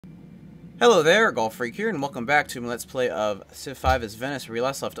Hello there, Golf Freak here, and welcome back to my Let's Play of Civ 5 as Venice, where we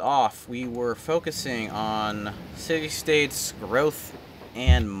last left off. We were focusing on city-states, growth,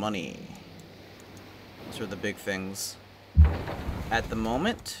 and money. Those are the big things at the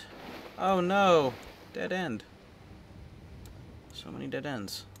moment. Oh no, dead end. So many dead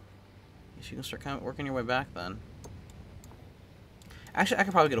ends. Guess you can start working your way back then. Actually, I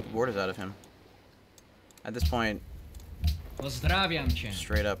could probably get a borders out of him. At this point,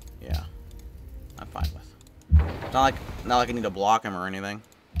 straight up, yeah. I'm fine with. It's not like I need to block him or anything.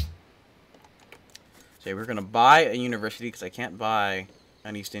 So we're gonna buy a university because I can't buy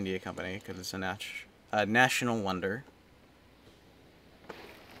an East India Company because it's a national wonder.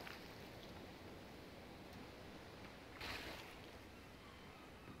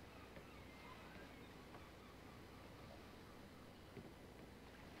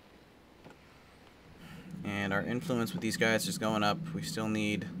 And our influence with these guys is going up. We still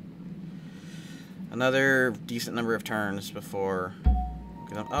need another decent number of turns before...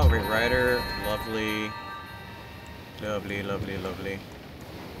 Oh, great rider. Lovely. Lovely, lovely, lovely.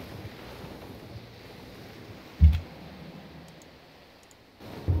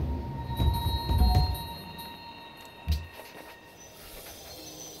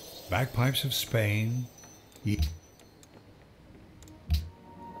 Bagpipes of Spain.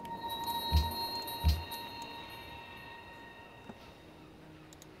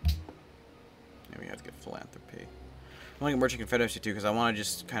 Philanthropy. I want to get Merchant Confederacy too because I want to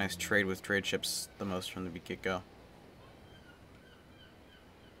just kind of trade with trade ships the most from the get-go.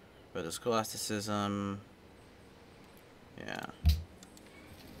 But the scholasticism, yeah,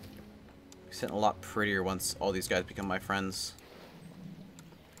 it's getting a lot prettier once all these guys become my friends.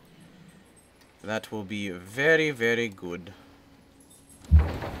 That will be very, very good.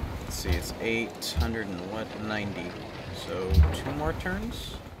 Let's see, it's 800 and what? 90. So 2 more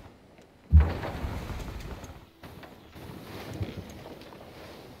turns.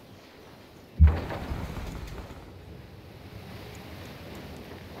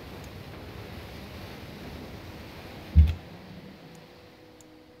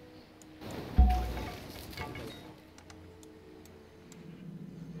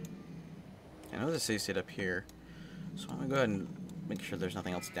 I know there's a city state up here, so I'm gonna go ahead and make sure there's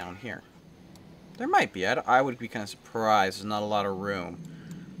nothing else down here. There might be. I would be kind of surprised. There's not a lot of room,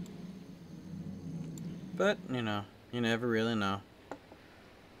 but you know, you never really know.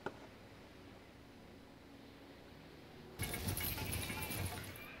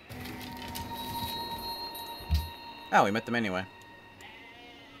 Oh, we met them anyway.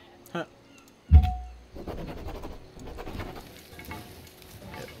 Huh. Yep,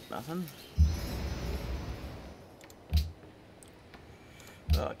 nothing.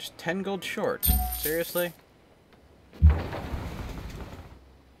 Oh, just 10 gold short. Seriously?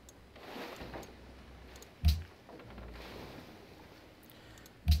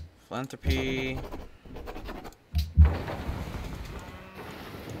 Philanthropy.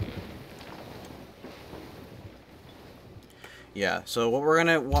 Yeah, so what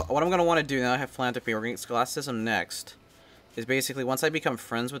I'm gonna want to do now I have philanthropy, we're gonna get scholasticism next, is basically once I become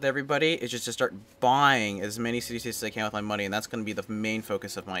friends with everybody, is just to start buying as many city-states as I can with my money, and that's gonna be the main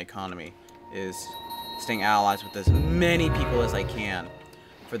focus of my economy, is staying allies with as many people as I can,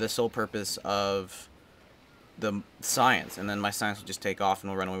 for the sole purpose of the science, and then my science will just take off and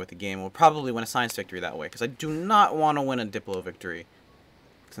we'll run away with the game. We'll probably win a science victory that way, because I do not want to win a Diplo victory,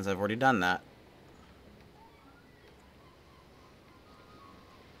 since I've already done that.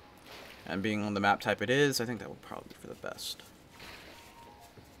 And being on the map type it is, I think that would probably be for the best.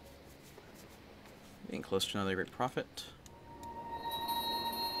 Getting close to another great profit.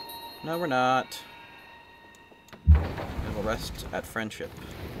 No, we're not. And we'll rest at friendship.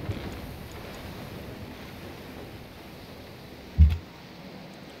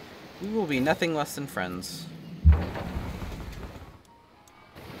 We will be nothing less than friends.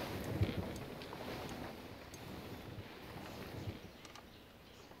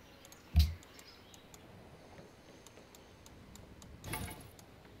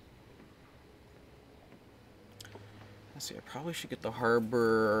 Let's see, I probably should get the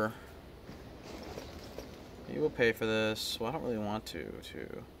harbor. You will pay for this. Well, I don't really want to.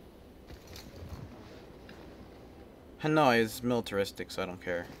 Hanoi is militaristic, so I don't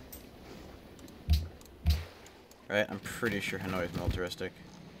care. Right? I'm pretty sure Hanoi is militaristic.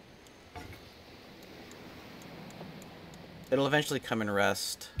 It'll eventually come and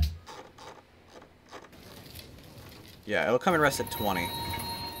rest. Yeah, it'll come and rest at 20.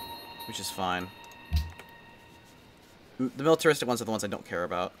 Which is fine. The militaristic ones are the ones I don't care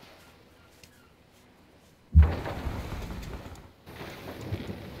about.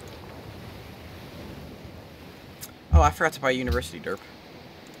 Oh, I forgot to buy a university derp.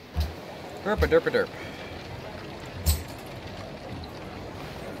 Derpa derpa derp.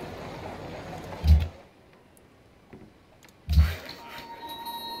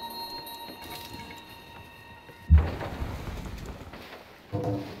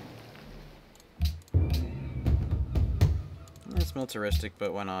 It's militaristic,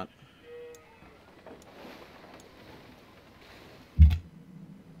 but why not?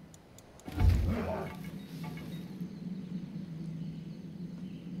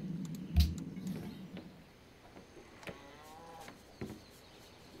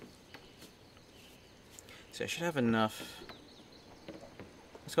 See, I should have enough.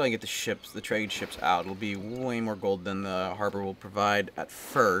 Let's go ahead and get the ships, the trade ships out. It'll be way more gold than the harbor will provide at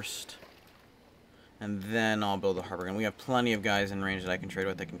first. And then I'll build a harbor. And we have plenty of guys in range that I can trade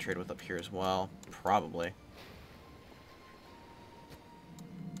with. I can trade with up here as well. Probably.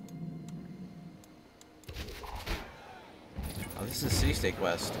 Oh, this is City-State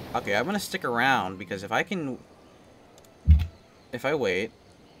West. Okay, I'm going to stick around because if I can... If I wait,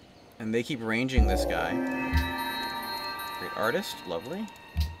 and they keep ranging this guy... Great artist, lovely.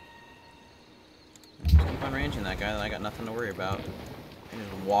 Just keep on ranging that guy, then I got nothing to worry about. I can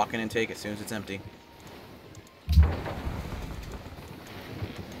just walk in and take it as soon as it's empty.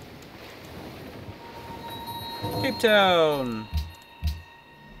 Cape Town!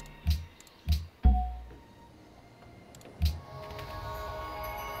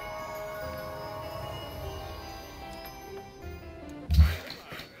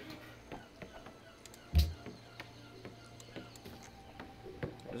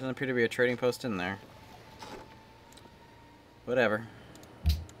 Doesn't appear to be a trading post in there. Whatever.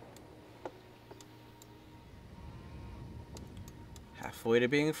 Halfway to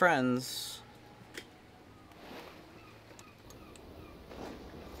being friends.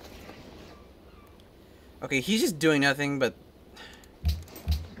 Okay, he's just doing nothing but...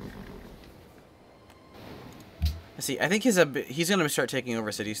 Let's see, I think he's going to start taking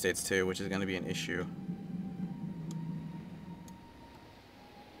over city-states too, which is going to be an issue.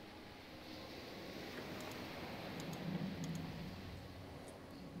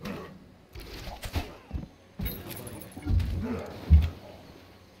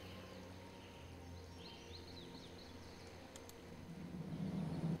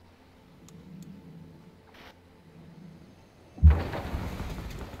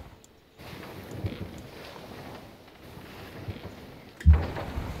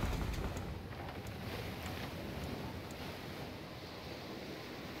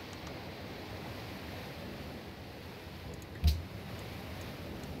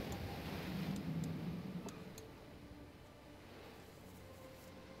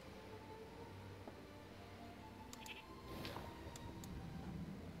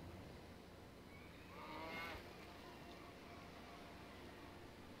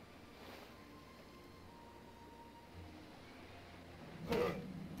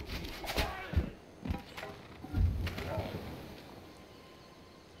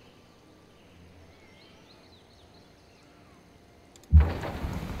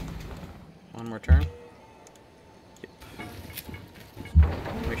 One more turn. Yep.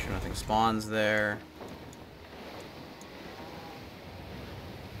 Make sure nothing spawns there.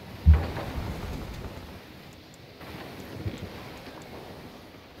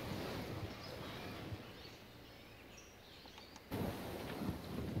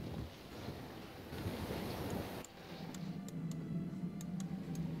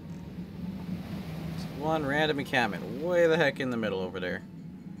 One random encampment way the heck in the middle over there.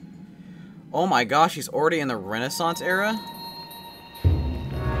 Oh my gosh, he's already in the Renaissance era?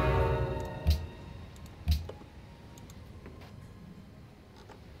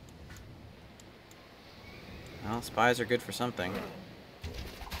 Well, spies are good for something.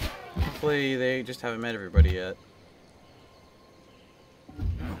 Hopefully they just haven't met everybody yet.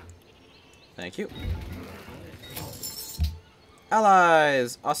 Thank you.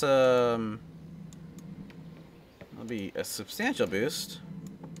 Allies! Awesome! That'll be a substantial boost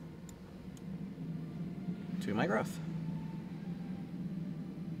to my growth.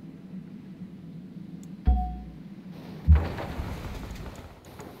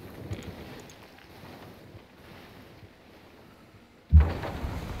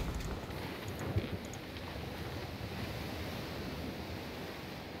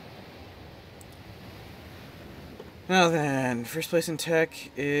 Now then, first place in tech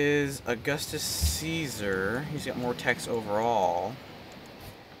is Augustus Caesar. He's got more techs overall.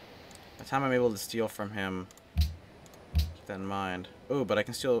 By the time I'm able to steal from him, keep that in mind. Oh, but I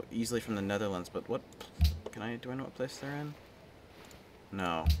can steal easily from the Netherlands. But what? Do I know what place they're in?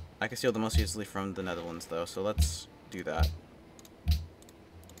 No. I can steal the most easily from the Netherlands, though. So let's do that.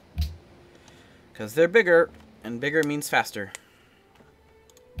 Because they're bigger, and bigger means faster.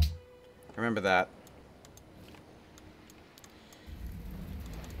 Remember that.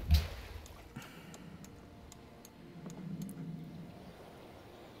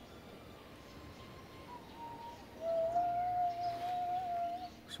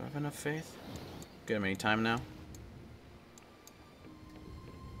 So I have enough faith? Get him any time now?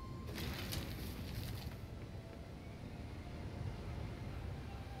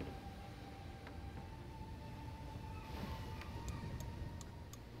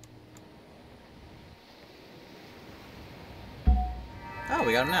 Oh,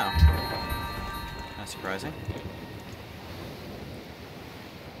 we got him now. Kind of surprising.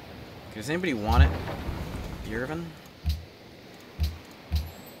 Does anybody want it? Irvin?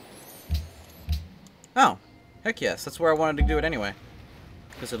 Oh, heck yes. That's where I wanted to do it anyway.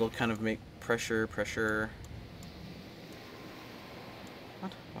 Because it'll kind of make pressure.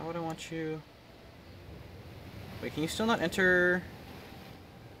 What? Why would I want you... Wait, can you still not enter...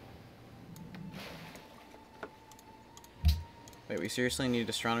 Wait, we seriously need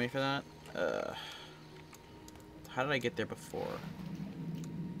astronomy for that? How did I get there before?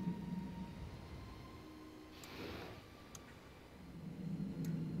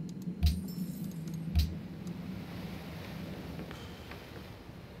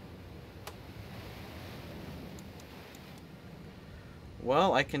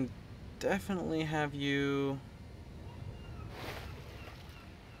 Well, I can definitely have you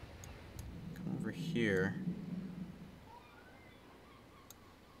come over here.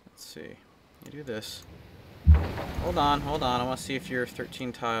 Let's see. You do this. Hold on. I want to see if you're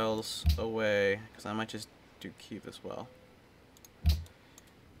 13 tiles away, because I might just do keep as well.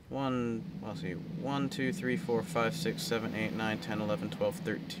 Let's see. 1, 2, 3, 4, 5, 6, 7, 8, 9, 10, 11, 12,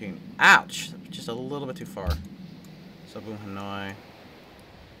 13. Ouch! Just a little bit too far. So boom, Hanoi.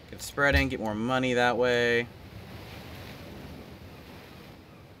 Get spreading, get more money that way.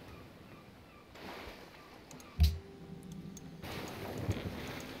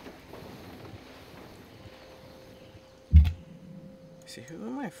 Let's see, who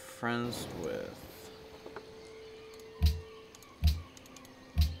am I friends with?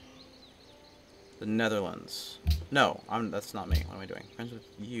 The Netherlands. No, that's not me. What am I doing? Friends with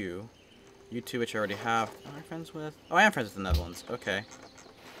you. You two, which I already have. Am I friends with? Oh, I am friends with the Netherlands. Okay.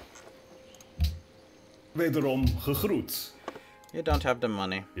 Wederom gegroet. You don't have the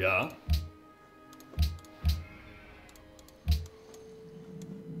money. Ja?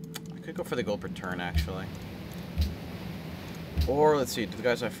 I could go for the gold per turn, actually. Or, let's see, do the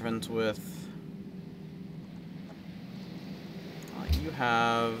guys I'm friends with... you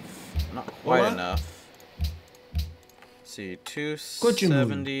have... not quite enough. Let's see,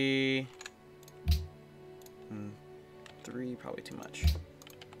 270... 3, probably too much.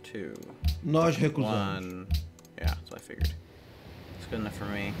 2... Nós recusamos. 1... Yeah, that's what I figured. It's good enough for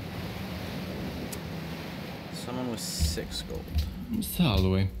me. Someone with 6 gold.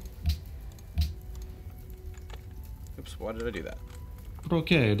 Salve. Oops, why did I do that?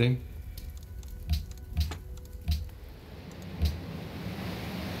 Procede.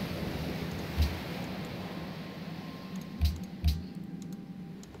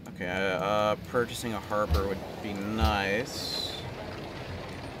 Okay, purchasing a harbor would be nice.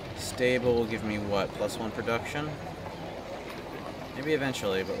 Stable will give me what? +1 production? Maybe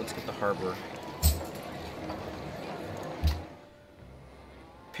eventually, but let's get the harbor.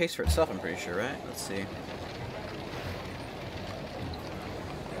 Pays for itself, I'm pretty sure, right? Let's see.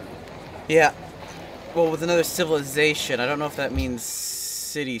 Yeah. Well, with another civilization, I don't know if that means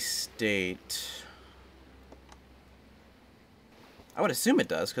city-state. I would assume it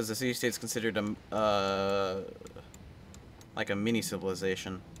does, because the city-state's considered a, like a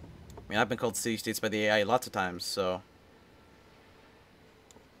mini-civilization. I mean, I've been called city-states by the AI lots of times, so...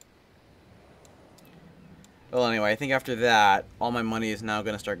 Well, anyway, I think after that, all my money is now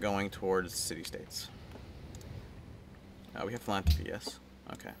going to start going towards city-states. We have philanthropy, yes.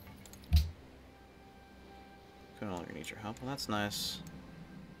 Okay. Could no longer need your help. Well, that's nice.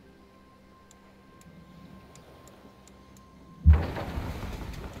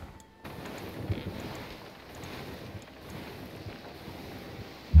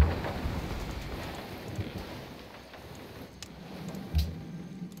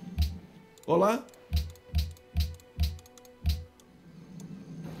 Olá.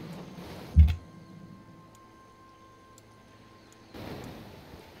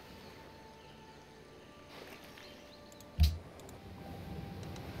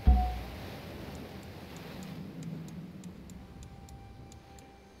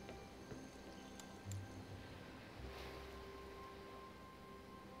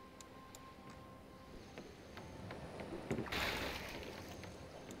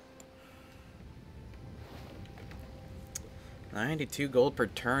 92 gold per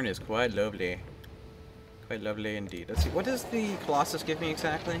turn is quite lovely. Quite lovely indeed. Let's see, what does the Colossus give me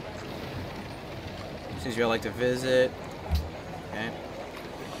exactly? Since you like to visit. Okay.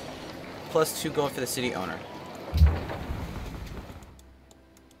 Plus 2 gold for the city owner.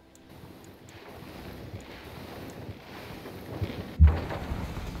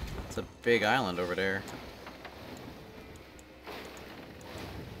 It's a big island over there.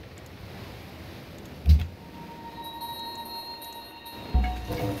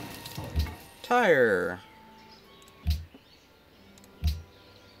 Tire.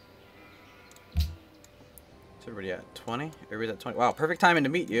 What's everybody at? 20? Everybody's at 20. Wow, perfect timing to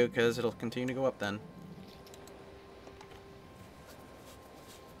meet you because it'll continue to go up then.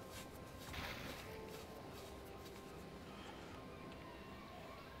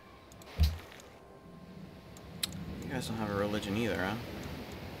 You guys don't have a religion either, huh?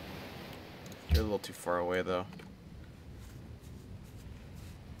 You're a little too far away though.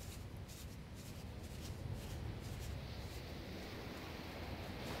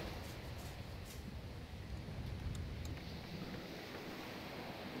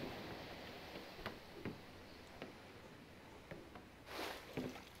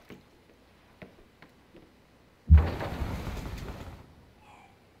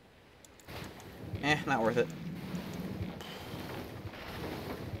 Not worth it.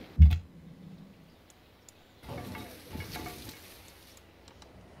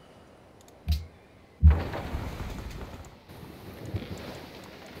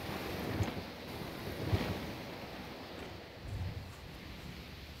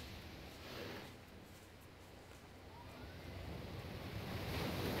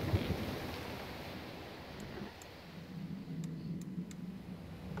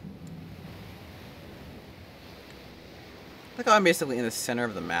 Look how I'm basically in the center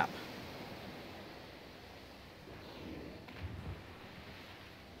of the map.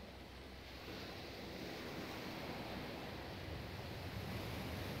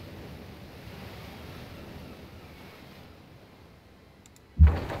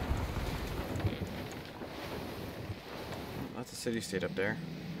 That's a city-state up there.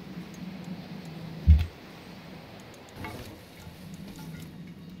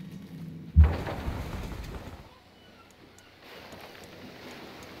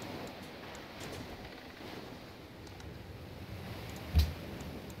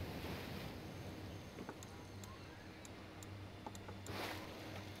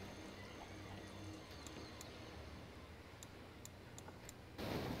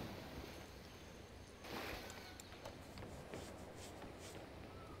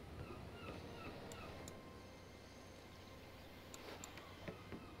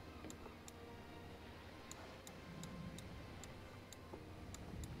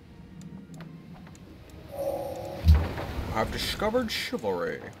 I've discovered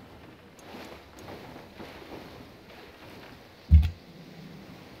chivalry.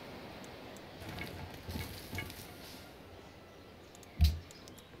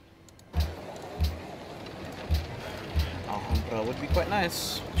 Alhambra would be quite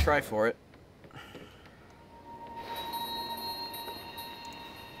nice. Try for it.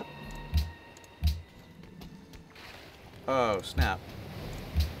 Oh, snap.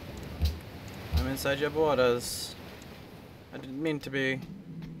 I'm inside your borders. I didn't mean to be.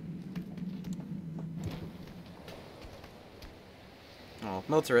 Oh,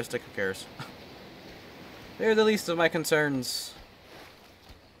 militaristic, who cares? They're the least of my concerns.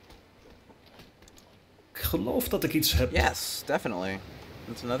 Ik geloof dat ik iets heb. Yes, definitely.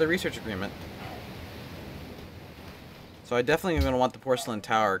 It's another research agreement. So I definitely am going to want the porcelain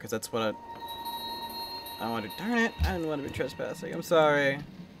tower, because that's what I want to. Darn it, I didn't want to be trespassing. I'm sorry.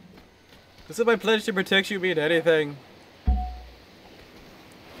 Because if I pledge to protect you, mean anything.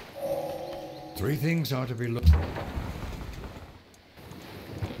 3 things are to be looked.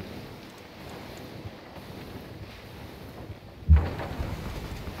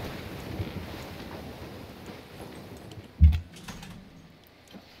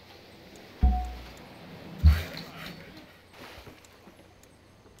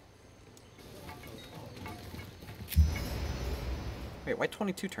 Wait, why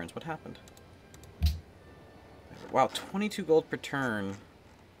 22 turns? What happened? Wow, 22 gold per turn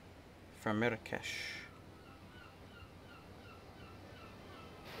from Marrakesh.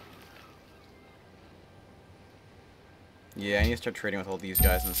 Yeah, I need to start trading with all these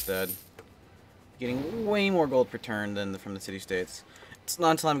guys instead. Getting way more gold per turn than from the city-states. It's not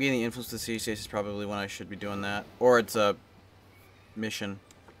until I'm getting the influence of the city-states is probably when I should be doing that. Or it's a mission.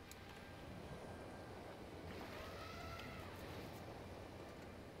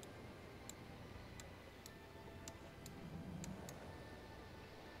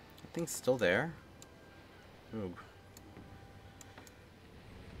 Thing's still there? Ooh.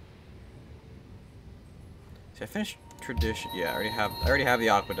 See, I finished tradition. Yeah, I already have the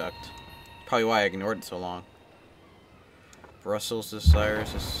aqueduct. Probably why I ignored it so long. Brussels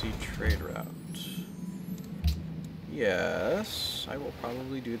desires a sea trade route. Yes, I will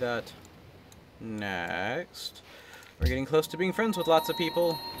probably do that next. We're getting close to being friends with lots of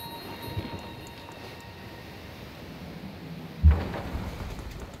people.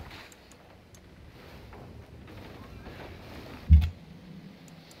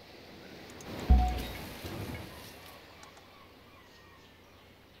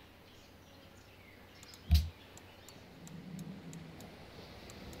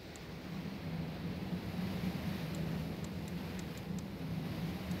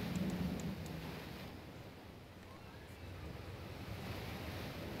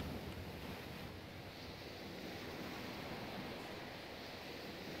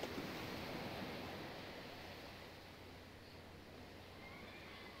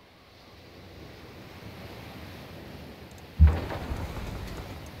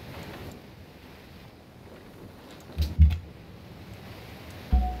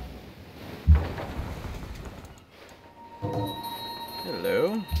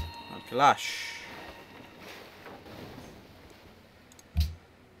 Hello. Kalash.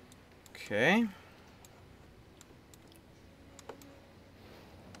 Okay.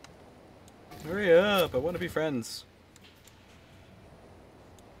 Hurry up, I want to be friends.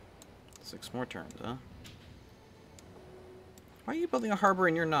 6 more turns, huh? Why are you building a harbor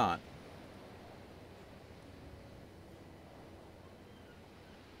and you're not?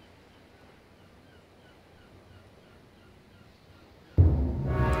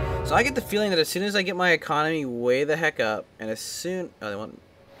 So I get the feeling that as soon as I get my economy way the heck up, and as soon... Oh, they want...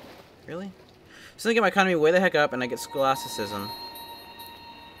 Really? As soon as I get my economy way the heck up and I get scholasticism,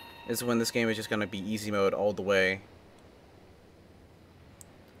 is when this game is just going to be easy mode all the way.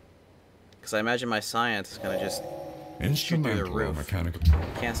 Because I imagine my science is going to just shoot through the roof. Mechanical.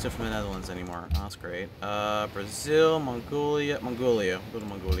 Can't steal from the Netherlands anymore. Oh, that's great. Brazil, Mongolia. Mongolia. Go to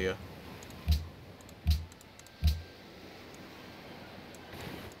Mongolia.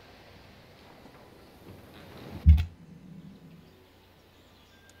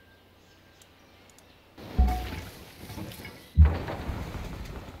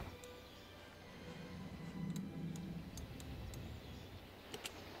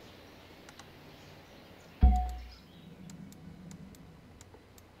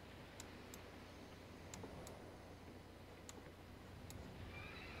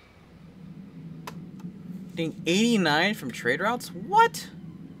 Getting 89 from trade routes? What?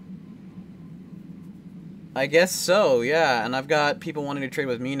 I guess so, yeah. And I've got people wanting to trade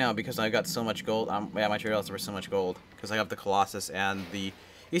with me now because I got so much gold. Yeah, my trade routes were so much gold because I have the Colossus and the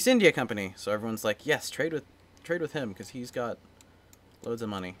East India Company. So everyone's like, yes, trade with him because he's got loads of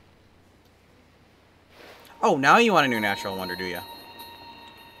money. Oh, now you want a new natural wonder, do you?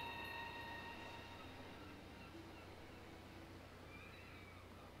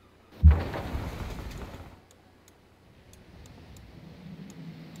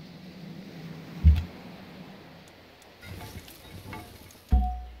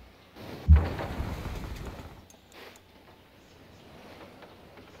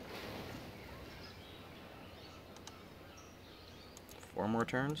 4 more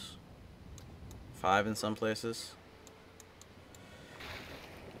turns? 5 in some places.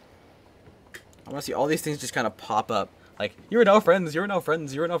 I want to see all these things just kind of pop up. Like, you're no friends, you're no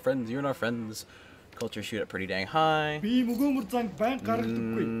friends, you're no friends, you're no friends. Culture shoot up pretty dang high.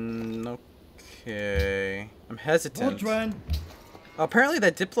 Okay. I'm hesitant. Oh, apparently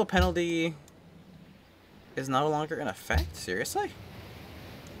that Diplo penalty is no longer in effect? Seriously?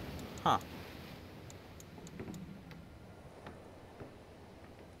 Huh.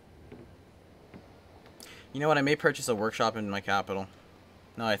 You know what? I may purchase a workshop in my capital.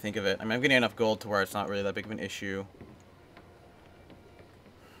 Now I think of it. I mean, I'm getting enough gold to where it's not really that big of an issue.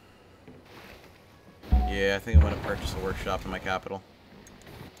 Yeah, I think I'm going to purchase a workshop in my capital.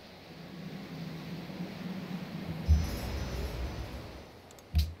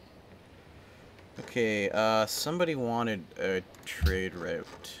 Okay, somebody wanted a trade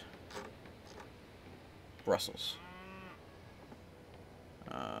route. Brussels.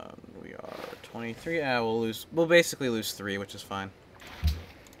 We are 23. Yeah, we'll basically lose 3, which is fine.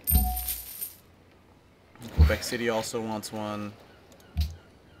 Quebec City also wants one.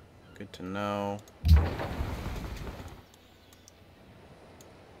 Good to know.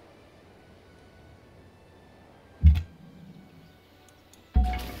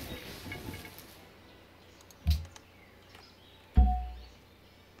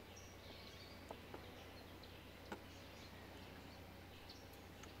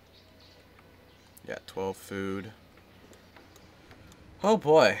 12 food. Oh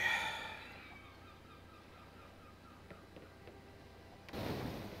boy.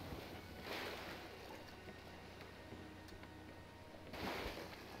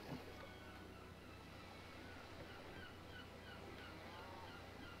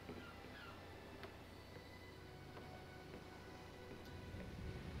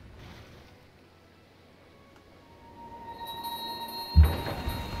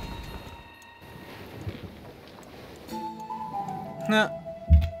 Nah.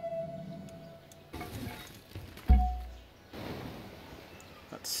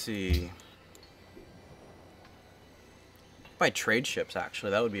 Let's see. Buy trade ships,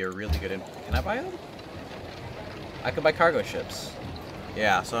 actually. That would be a really good... Can I buy them? I could buy cargo ships.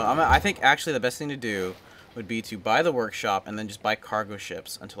 Yeah, so I think actually the best thing to do would be to buy the workshop and then just buy cargo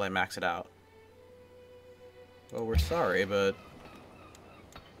ships until I max it out. Well, we're sorry, but...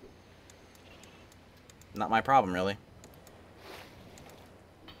 not my problem, really.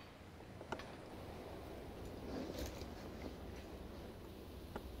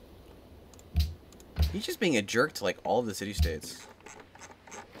 He's just being a jerk to, like, all of the city-states.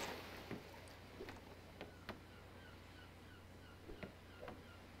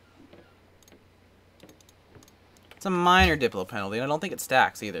 It's a minor diplo penalty, and I don't think it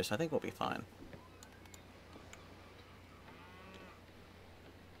stacks either, so I think we'll be fine.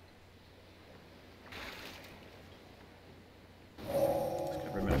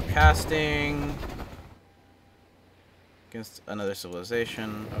 Government of casting. Against another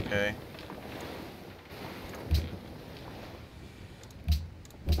civilization, okay.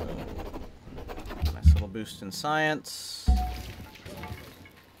 Nice little boost in science.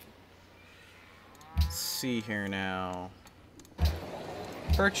 Let's see here now.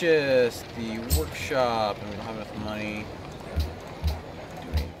 Purchase the workshop, and we don't have enough money. Do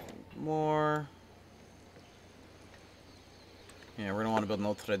anything more. Yeah, we're gonna want to build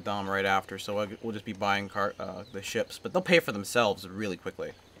Notre Dame right after, so we'll just be buying the ships, but they'll pay for themselves really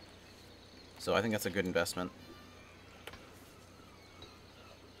quickly. So I think that's a good investment.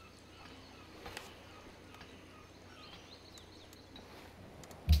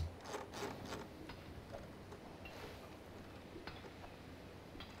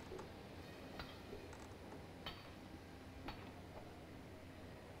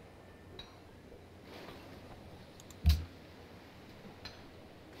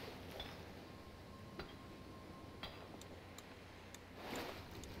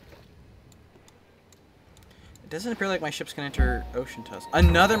 It doesn't appear like my ships can enter ocean tunnels.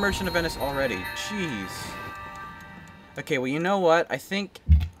 Another Merchant of Venice already. Jeez. Okay, well, you know what? I think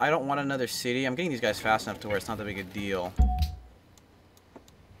I don't want another city. I'm getting these guys fast enough to where it's not that big a deal.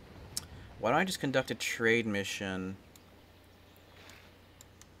 Why don't I just conduct a trade mission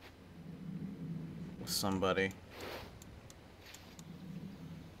with somebody?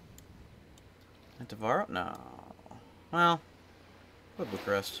 Antavaro? No. Well, go to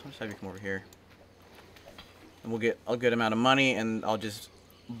Bucharest. I'll just have you come over here. And we'll get a good amount of money, and I'll just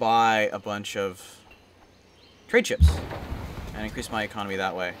buy a bunch of trade ships and increase my economy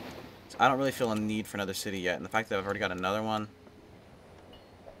that way. So I don't really feel a need for another city yet, and the fact that I've already got another one.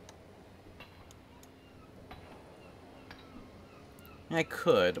 I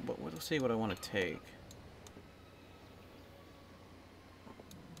could, but we'll see what I want to take.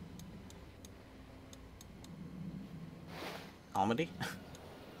 Almaty?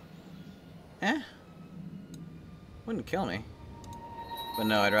 Eh? Wouldn't kill me. But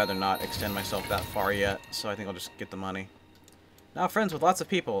no, I'd rather not extend myself that far yet, so I think I'll just get the money. Now friends with lots of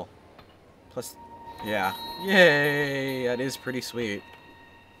people. Plus, yeah. Yay! That is pretty sweet.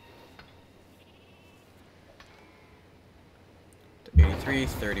 83,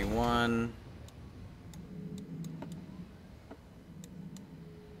 31.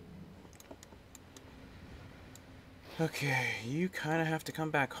 Okay, you kind of have to come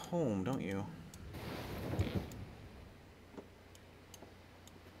back home, don't you?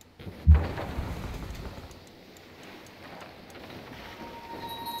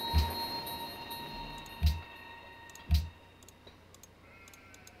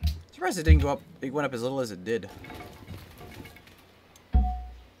 Surprised it didn't go up. It went up as little as it did.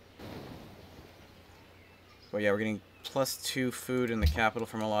 But yeah, we're getting +2 food in the capital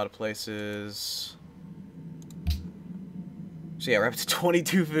from a lot of places. So yeah, we're up to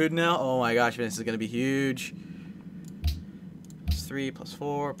 22 food now. Oh my gosh, this is gonna be huge. +3,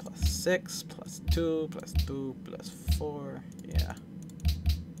 +4, +6, +2, +2, +4. Yeah.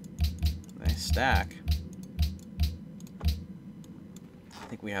 Nice stack. I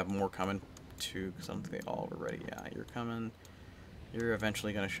think we have more coming too, because I don't think they all were ready. Yeah, you're coming. You're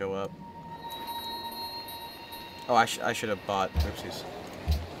eventually gonna show up. Oh, I should have bought. Oopsies.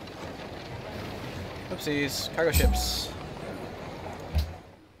 Oopsies. Cargo ships.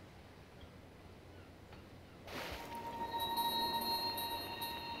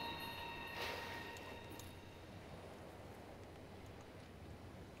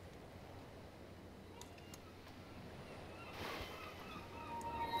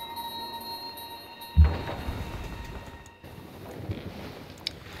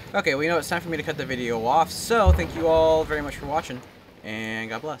 Okay, well, you know, it's time for me to cut the video off, so thank you all very much for watching, and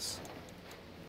God bless.